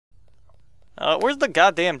Where's the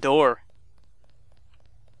goddamn door?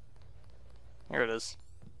 Here it is.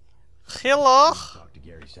 Hello? Talk to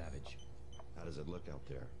Gary Savage. How does it look out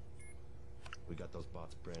there? We got those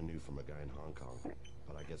bots brand new from a guy in Hong Kong,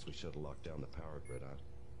 but I guess we should have locked down the power grid, huh?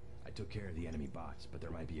 I took care of the enemy bots, but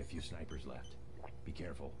there might be a few snipers left. Be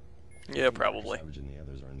careful. Yeah, probably. Savage and the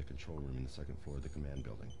others are in the control room in the second floor of the command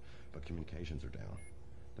building, but communications are down.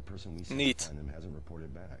 The person we sent to find them hasn't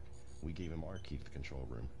reported back. We gave him our key to the control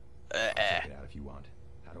room. I'll check it out if you want.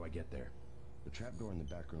 How do I get there? The trapdoor in the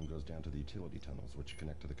back room goes down to the utility tunnels, which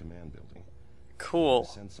connect to the command building. Cool. We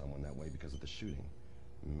sent someone that way because of the shooting.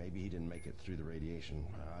 Maybe he didn't make it through the radiation.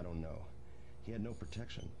 I don't know. He had no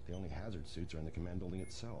protection. The only hazard suits are in the command building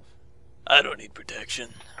itself. I don't need protection.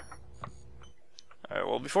 Alright,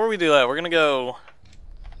 well, before we do that, we're gonna go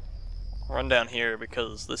run down here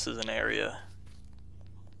because this is an area,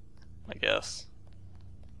 I guess.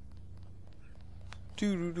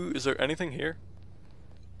 Is there anything here?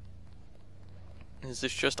 Is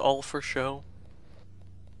this just all for show?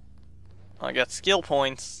 I got skill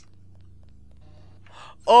points.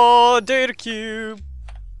 Oh, data cube!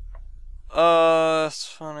 It's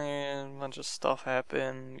funny, a bunch of stuff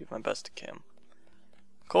happened. Give my best to Kim.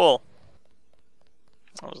 Cool.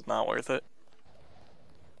 That was not worth it.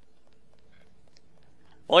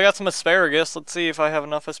 Well, I got some asparagus. Let's see if I have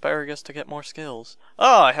enough asparagus to get more skills.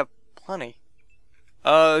 Oh, I have plenty.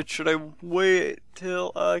 Should I wait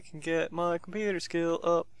till I can get my computer skill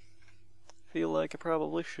up? Feel like I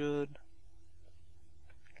probably should.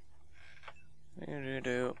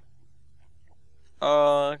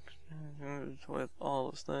 With all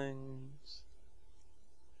those things.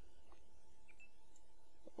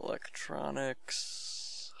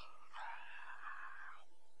 Electronics.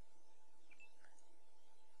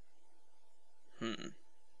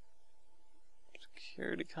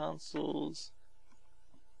 Security consoles.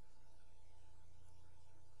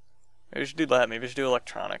 Maybe we should do that. Maybe we should do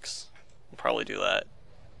electronics. We'll probably do that.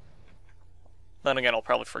 Then again, I'll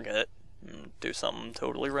probably forget and do something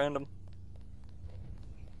totally random.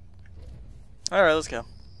 Alright, let's go.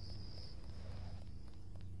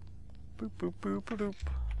 Boop, boop, boop, boop, boop.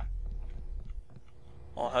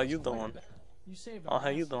 Oh, how you doing? Oh, how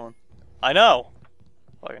you doing? I know!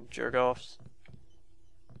 Fucking jerk-offs.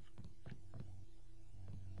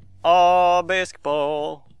 Oh,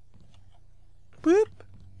 basketball. Boop.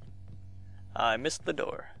 I missed the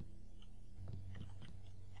door.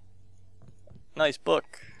 Nice book.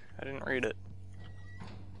 I didn't read it.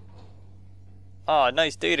 Ah,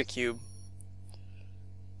 nice data cube.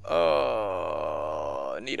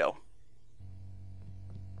 Neato.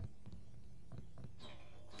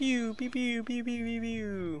 Pew, pew, pew, pew, pew, pew,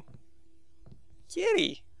 pew.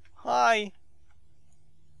 Kitty! Hi!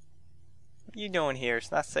 What are you doing here?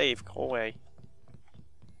 It's not safe. Go away.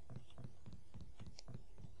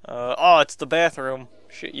 Oh, it's the bathroom.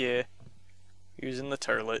 Shit, yeah. Using the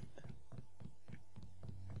toilet.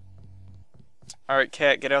 Alright,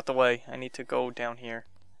 cat, get out the way. I need to go down here.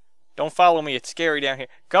 Don't follow me, it's scary down here.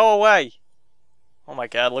 Go away! Oh my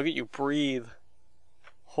god, look at you breathe.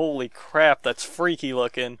 Holy crap, that's freaky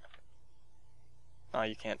looking. Oh,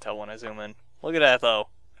 you can't tell when I zoom in. Look at that, though.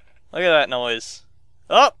 Look at that noise.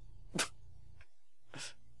 Oh!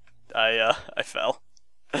 I fell.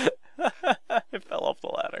 I fell off the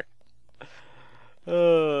ladder.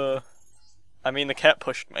 I mean, the cat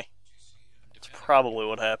pushed me. That's probably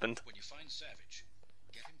what happened.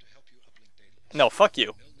 No, fuck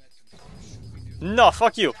you. No,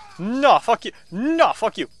 fuck you. No, fuck you. No,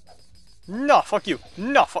 fuck you. No, fuck you.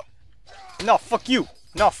 No, fuck. No, fuck you.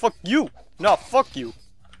 No, fuck you. No, fuck you.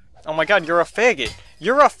 Oh my god, you're a faggot.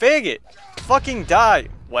 You're a faggot. Fucking die.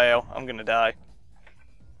 Wow, I'm gonna die.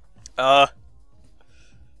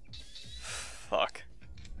 Fuck.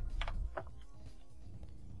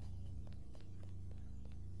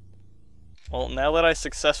 Well, now that I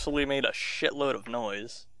successfully made a shitload of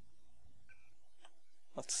noise,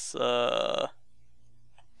 let's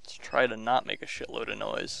try to not make a shitload of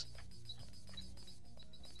noise.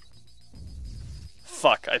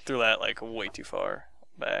 Fuck, I threw that like way too far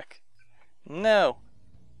back. No!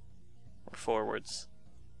 Or forwards.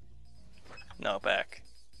 No, back.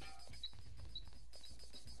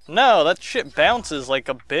 No, that shit bounces like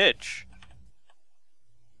a bitch.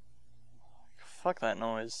 Fuck that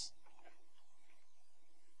noise.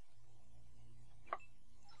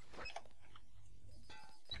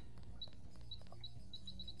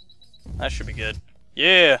 That should be good.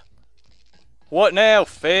 Yeah! What now,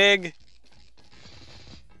 fag?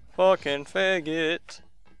 Fucking faggot.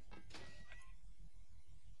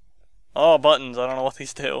 Oh, buttons. I don't know what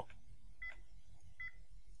these do.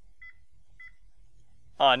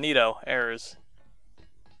 Ah, neato. Errors.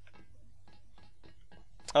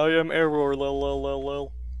 I am error, lol, lol, lol,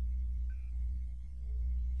 lol.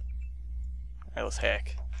 Alright, let's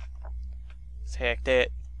hack. Let's hack that.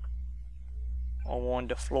 On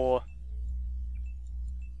the floor.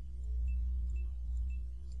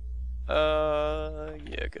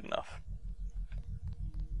 Yeah, good enough.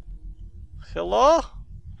 Hello?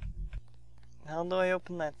 How do I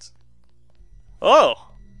open that? Oh!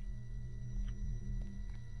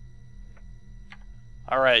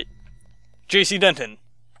 Alright. JC Denton.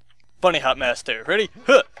 Bunny Hop Master. Ready?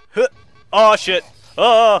 Huh! Huh! Oh shit!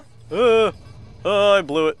 Oh! I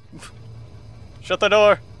blew it. Shut the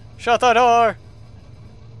door! Shut the door!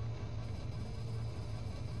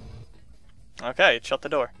 Okay, it shut the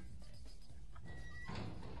door.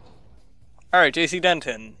 Alright, JC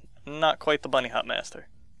Denton. Not quite the Bunny Hop Master.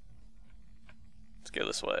 Let's go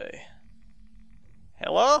this way.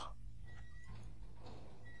 Hello?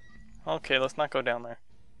 Okay, let's not go down there.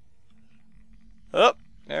 Oh!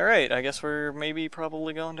 Alright, I guess we're maybe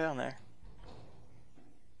probably going down there.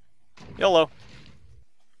 YOLO.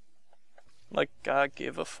 Like I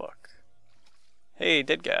give a fuck. Hey,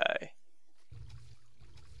 dead guy.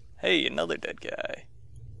 Hey, another dead guy.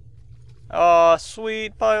 Aw,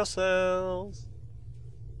 sweet biocells.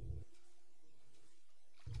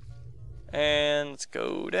 And let's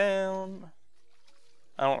go down.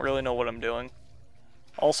 I don't really know what I'm doing.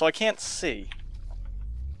 Also, I can't see.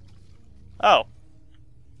 Oh.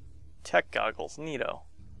 Tech goggles, neato.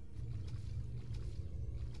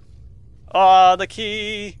 Ah, the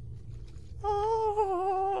key!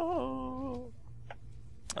 Oh.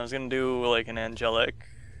 I was gonna do like an angelic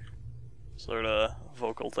sort of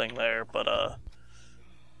vocal thing there, but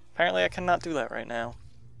apparently I cannot do that right now.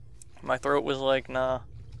 My throat was like, nah.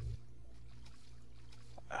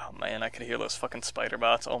 Oh man, I could hear those fucking spider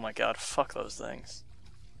bots. Oh my god, fuck those things.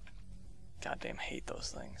 Goddamn hate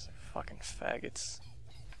those things. They're fucking faggots.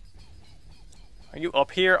 Are you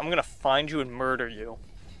up here? I'm gonna find you and murder you.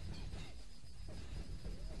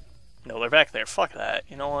 No, they're back there. Fuck that.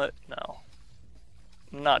 You know what? No.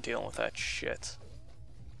 I'm not dealing with that shit.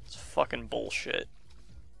 It's fucking bullshit.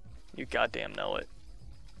 You goddamn know it.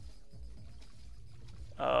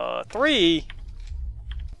 3?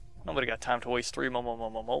 Nobody got time to waste 3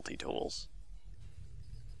 multi-tools.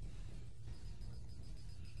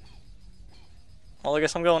 Well, I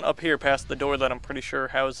guess I'm going up here past the door that I'm pretty sure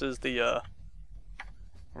houses the,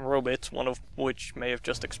 robots, one of which may have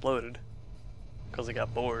just exploded. Because they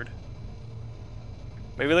got bored.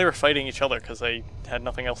 Maybe they were fighting each other because they had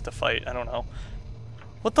nothing else to fight. I don't know.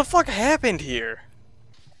 What the fuck happened here?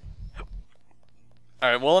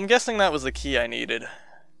 Alright, well, I'm guessing that was the key I needed.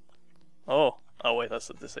 Oh. Oh, wait, that's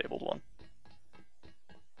the disabled one.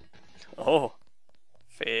 Oh.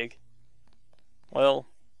 Fig. Well,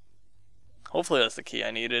 hopefully that's the key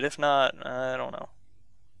I needed. If not, I don't know.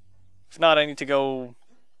 If not, I need to go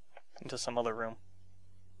into some other room.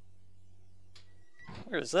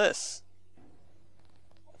 Where is this?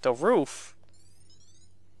 The roof.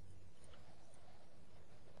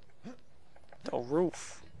 The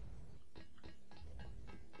roof.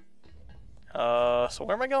 So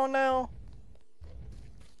where am I going now?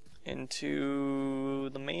 Into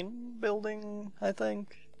the main building, I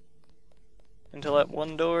think. Into that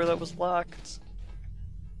one door that was locked.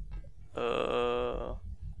 No,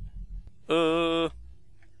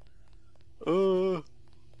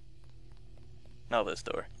 this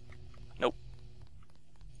door. Nope.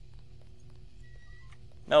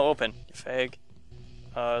 No, open, you fag.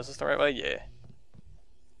 Is this the right way? Yeah.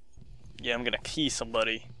 Yeah, I'm gonna key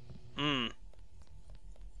somebody.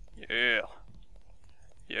 Yeah.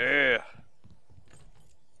 Yeah.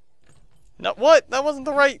 No, what? That wasn't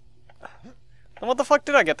the right... Then what the fuck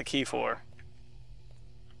did I get the key for?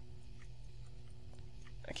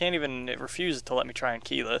 I can't even... It refuses to let me try and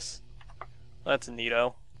key this. That's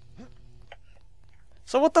neato.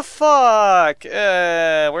 So what the fuck?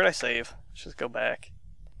 Where'd I save? Let's just go back.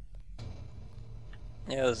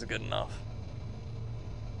 Yeah, this is good enough.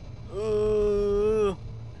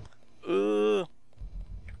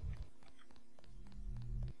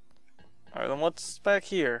 Alright, then what's back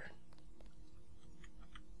here?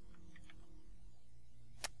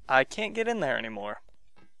 I can't get in there anymore.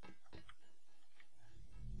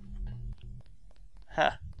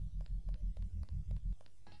 Huh.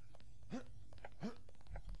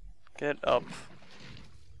 Get up.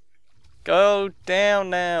 Go down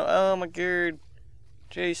now. Oh my god.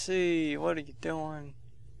 JC, what are you doing?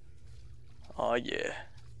 Oh yeah.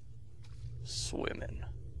 Swimming.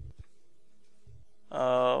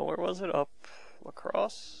 Where was it? Up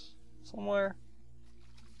across? Somewhere?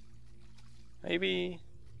 Maybe?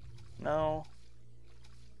 No.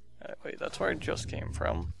 Wait, that's where I just came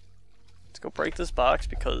from. Let's go break this box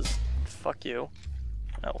because fuck you.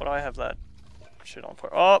 Now, what do I have that shit on for?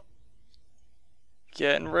 Oh!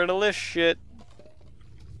 Getting rid of this shit.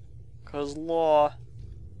 Cause law.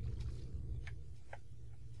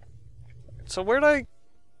 So where'd I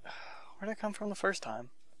come from the first time?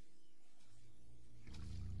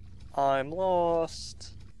 I'm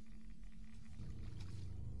lost.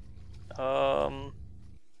 I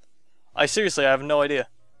seriously, I have no idea.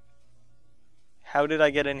 How did I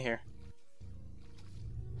get in here?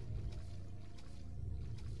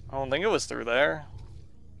 I don't think it was through there.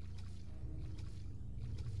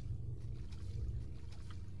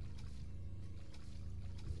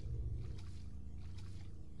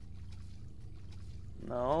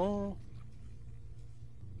 No.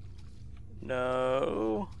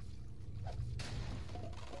 No.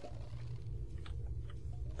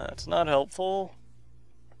 That's not helpful.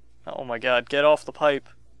 Oh my god, get off the pipe.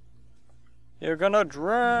 You're gonna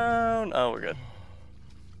drown. Oh, we're good.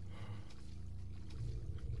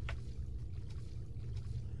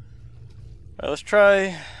 Alright, let's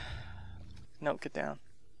try... No, get down.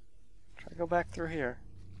 Try to go back through here.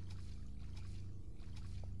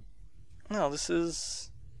 No, this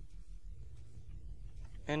is...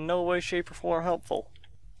 in no way, shape, or form helpful.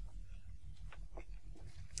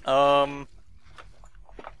 Blah.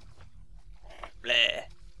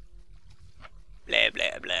 Blah,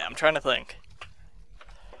 blah, blah. I'm trying to think.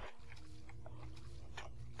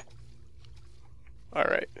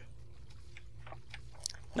 Alright.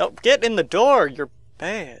 Nope, get in the door! You're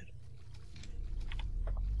bad.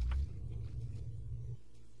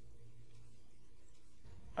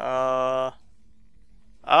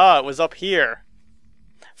 Ah, it was up here.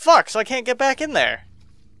 Fuck, so I can't get back in there.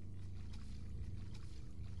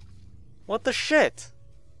 What the shit?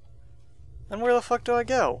 Then where the fuck do I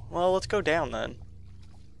go? Well, let's go down then.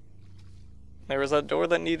 There was that door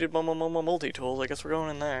that needed multi-tools. I guess we're going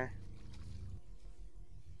in there.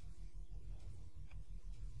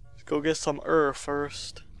 Let's go get some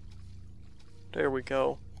first. There we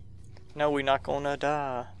go. Now we not gonna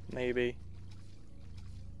die, maybe.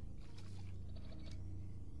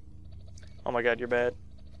 Oh my god, you're bad.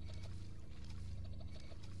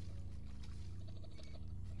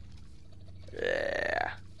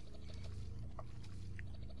 Yeah.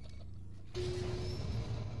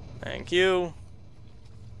 Thank you.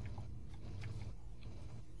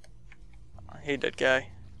 I hate that guy.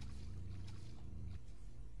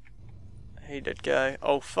 I hate that guy.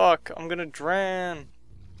 Oh fuck, I'm gonna drown.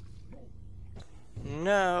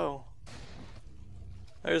 No.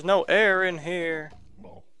 There's no air in here.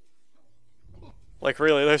 Like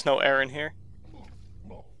really, there's no air in here?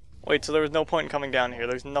 Wait, so there was no point in coming down here.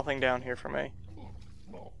 There's nothing down here for me.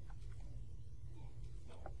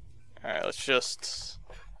 Alright, let's just...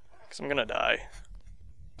 because I'm gonna die.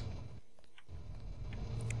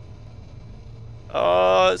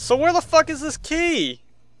 So where the fuck is this key?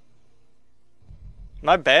 Am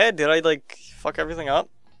I bad? Did I, like, fuck everything up?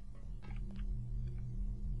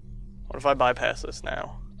 What if I bypass this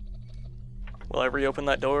now? Will I reopen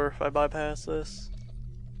that door if I bypass this?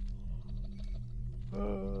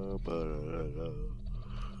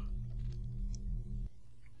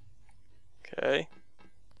 Okay.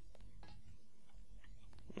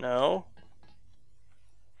 No.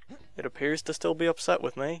 It appears to still be upset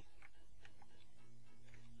with me.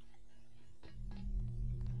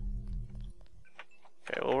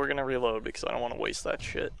 Okay, well we're gonna reload because I don't want to waste that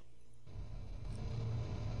shit.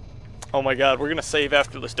 Oh my god, we're gonna save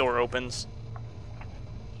after this door opens.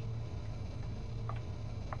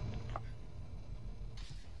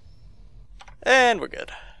 And we're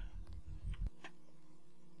good.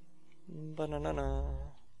 Ba-na-na-na.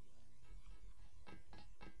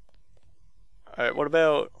 Alright, what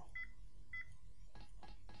about...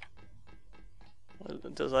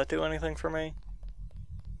 does that do anything for me?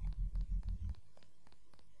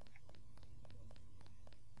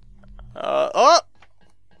 Oh!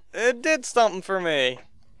 It did something for me!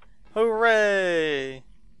 Hooray!